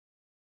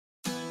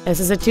This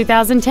is a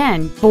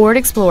 2010 Ford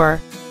Explorer.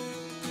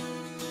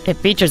 It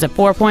features a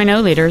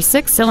 4.0-liter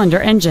six-cylinder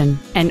engine,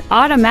 an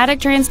automatic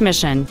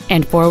transmission,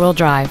 and four-wheel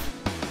drive.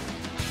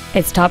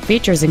 Its top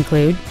features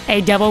include a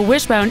double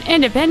wishbone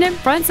independent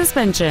front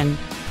suspension,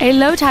 a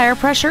low tire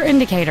pressure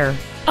indicator,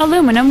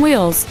 aluminum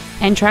wheels,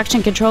 and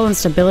traction control and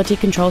stability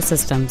control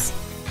systems.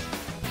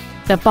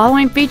 The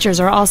following features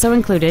are also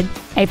included: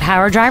 a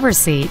power driver's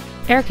seat,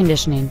 air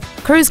conditioning,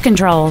 cruise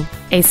control,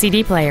 a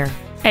CD player,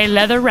 a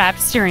leather-wrapped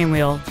steering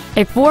wheel,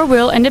 a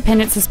four-wheel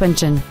independent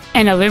suspension,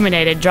 an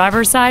illuminated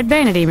driver's side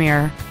vanity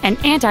mirror, an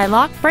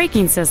anti-lock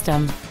braking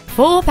system,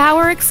 full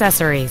power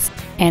accessories,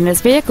 and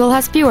this vehicle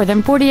has fewer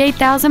than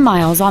 48,000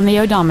 miles on the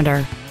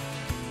odometer.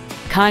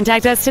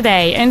 Contact us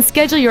today and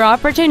schedule your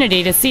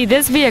opportunity to see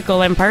this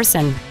vehicle in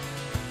person.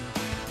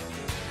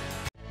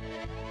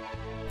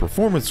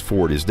 Performance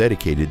Ford is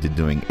dedicated to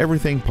doing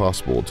everything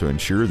possible to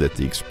ensure that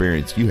the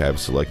experience you have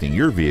selecting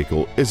your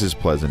vehicle is as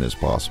pleasant as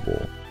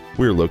possible.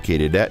 We are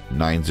located at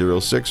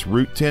 906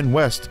 Route 10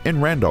 West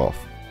in Randolph.